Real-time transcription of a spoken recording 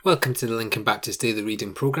Welcome to the Lincoln Baptist Daily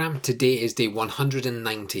Reading Programme. Today is day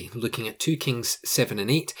 190, looking at 2 Kings 7 and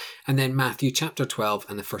 8, and then Matthew chapter 12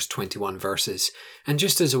 and the first 21 verses. And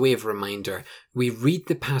just as a way of reminder, we read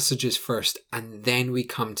the passages first and then we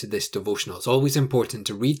come to this devotional. It's always important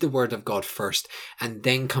to read the Word of God first and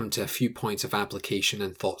then come to a few points of application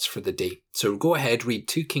and thoughts for the day. So go ahead, read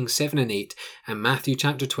 2 Kings 7 and 8 and Matthew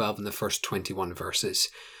chapter 12 and the first 21 verses.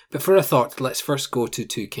 But for a thought, let's first go to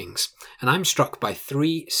 2 Kings. And I'm struck by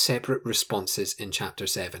 3 separate responses in chapter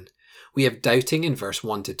 7. We have doubting in verse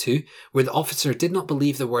 1 to 2, where the officer did not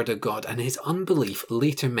believe the word of God and his unbelief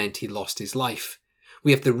later meant he lost his life.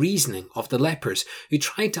 We have the reasoning of the lepers, who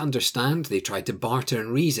tried to understand, they tried to barter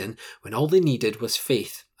and reason, when all they needed was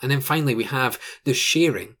faith. And then finally we have the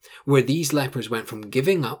sharing, where these lepers went from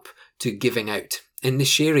giving up to giving out. In the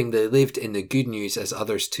sharing they lived in the good news as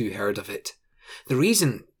others too heard of it. The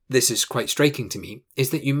reason this is quite striking to me is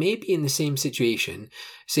that you may be in the same situation,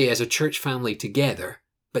 say as a church family together,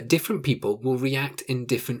 but different people will react in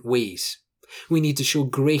different ways. We need to show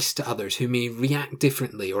grace to others who may react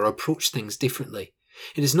differently or approach things differently.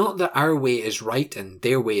 It is not that our way is right and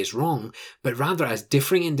their way is wrong, but rather as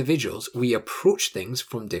differing individuals, we approach things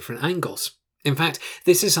from different angles. In fact,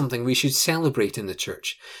 this is something we should celebrate in the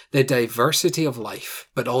church, the diversity of life,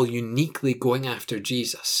 but all uniquely going after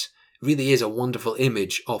Jesus. Really is a wonderful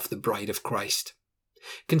image of the bride of Christ.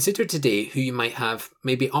 Consider today who you might have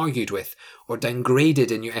maybe argued with or downgraded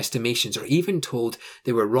in your estimations or even told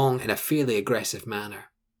they were wrong in a fairly aggressive manner,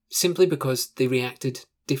 simply because they reacted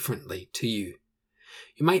differently to you.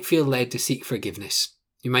 You might feel led to seek forgiveness.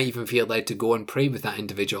 You might even feel led to go and pray with that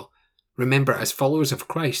individual. Remember, as followers of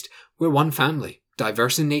Christ, we're one family,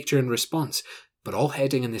 diverse in nature and response, but all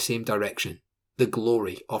heading in the same direction, the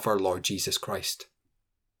glory of our Lord Jesus Christ.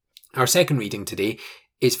 Our second reading today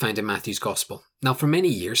is found in Matthew's Gospel. Now, for many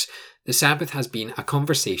years, the Sabbath has been a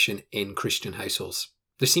conversation in Christian households.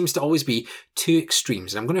 There seems to always be 2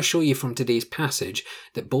 extremes, and I'm going to show you from today's passage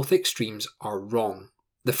that both extremes are wrong.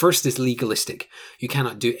 The first is legalistic. You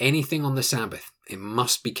cannot do anything on the Sabbath. It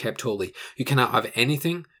must be kept holy. You cannot have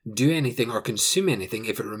anything, do anything, or consume anything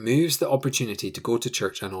if it removes the opportunity to go to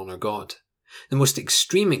church and honour God. The most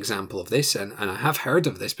extreme example of this, and I have heard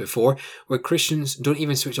of this before, where Christians don't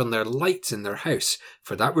even switch on their lights in their house,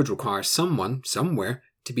 for that would require someone, somewhere,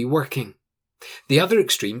 to be working. The other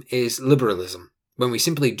extreme is liberalism, when we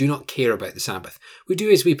simply do not care about the Sabbath. We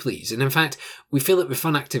do as we please, and in fact, we fill it with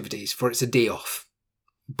fun activities, for it's a day off.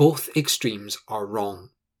 Both extremes are wrong.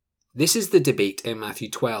 This is the debate in Matthew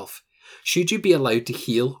 12. Should you be allowed to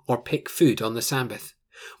heal or pick food on the Sabbath?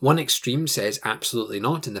 One extreme says absolutely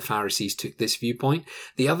not, and the Pharisees took this viewpoint.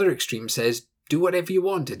 The other extreme says do whatever you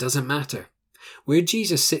want, it doesn't matter. Where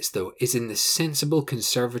Jesus sits, though, is in the sensible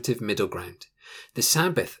conservative middle ground. The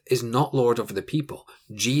Sabbath is not Lord over the people.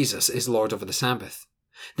 Jesus is Lord over the Sabbath.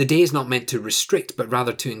 The day is not meant to restrict, but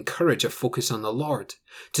rather to encourage a focus on the Lord.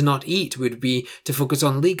 To not eat would be to focus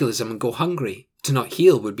on legalism and go hungry. To not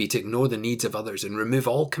heal would be to ignore the needs of others and remove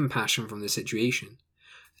all compassion from the situation.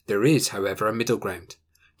 There is, however, a middle ground.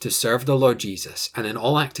 To serve the Lord Jesus, and in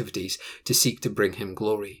all activities to seek to bring him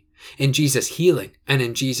glory. In Jesus healing, and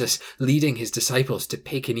in Jesus leading his disciples to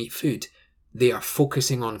pick and eat food, they are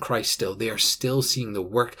focusing on Christ still. They are still seeing the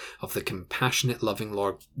work of the compassionate, loving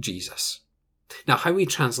Lord Jesus. Now, how we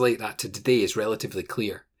translate that to today is relatively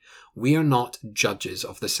clear. We are not judges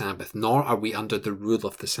of the Sabbath, nor are we under the rule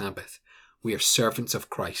of the Sabbath. We are servants of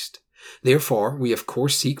Christ. Therefore, we of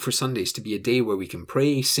course seek for Sundays to be a day where we can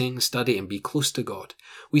pray, sing, study, and be close to God.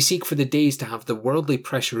 We seek for the days to have the worldly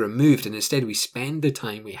pressure removed, and instead we spend the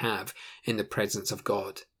time we have in the presence of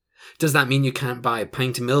God. Does that mean you can't buy a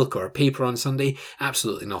pint of milk or a paper on Sunday?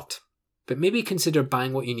 Absolutely not. But maybe consider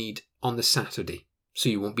buying what you need on the Saturday, so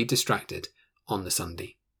you won't be distracted on the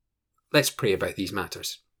Sunday. Let's pray about these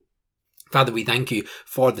matters. Father, we thank you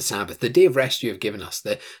for the Sabbath, the day of rest you have given us,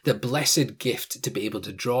 the blessed gift to be able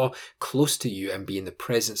to draw close to you and be in the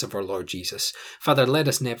presence of our Lord Jesus. Father, let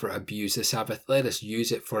us never abuse the Sabbath. Let us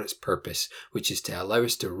use it for its purpose, which is to allow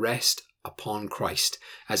us to rest upon Christ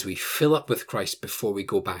as we fill up with Christ before we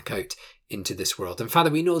go back out into this world. And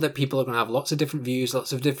Father, we know that people are going to have lots of different views,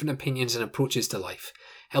 lots of different opinions and approaches to life.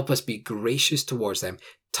 Help us be gracious towards them,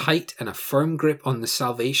 tight and a firm grip on the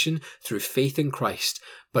salvation through faith in Christ,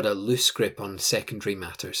 but a loose grip on secondary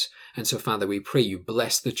matters. And so, Father, we pray you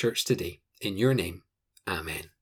bless the church today. In your name, Amen.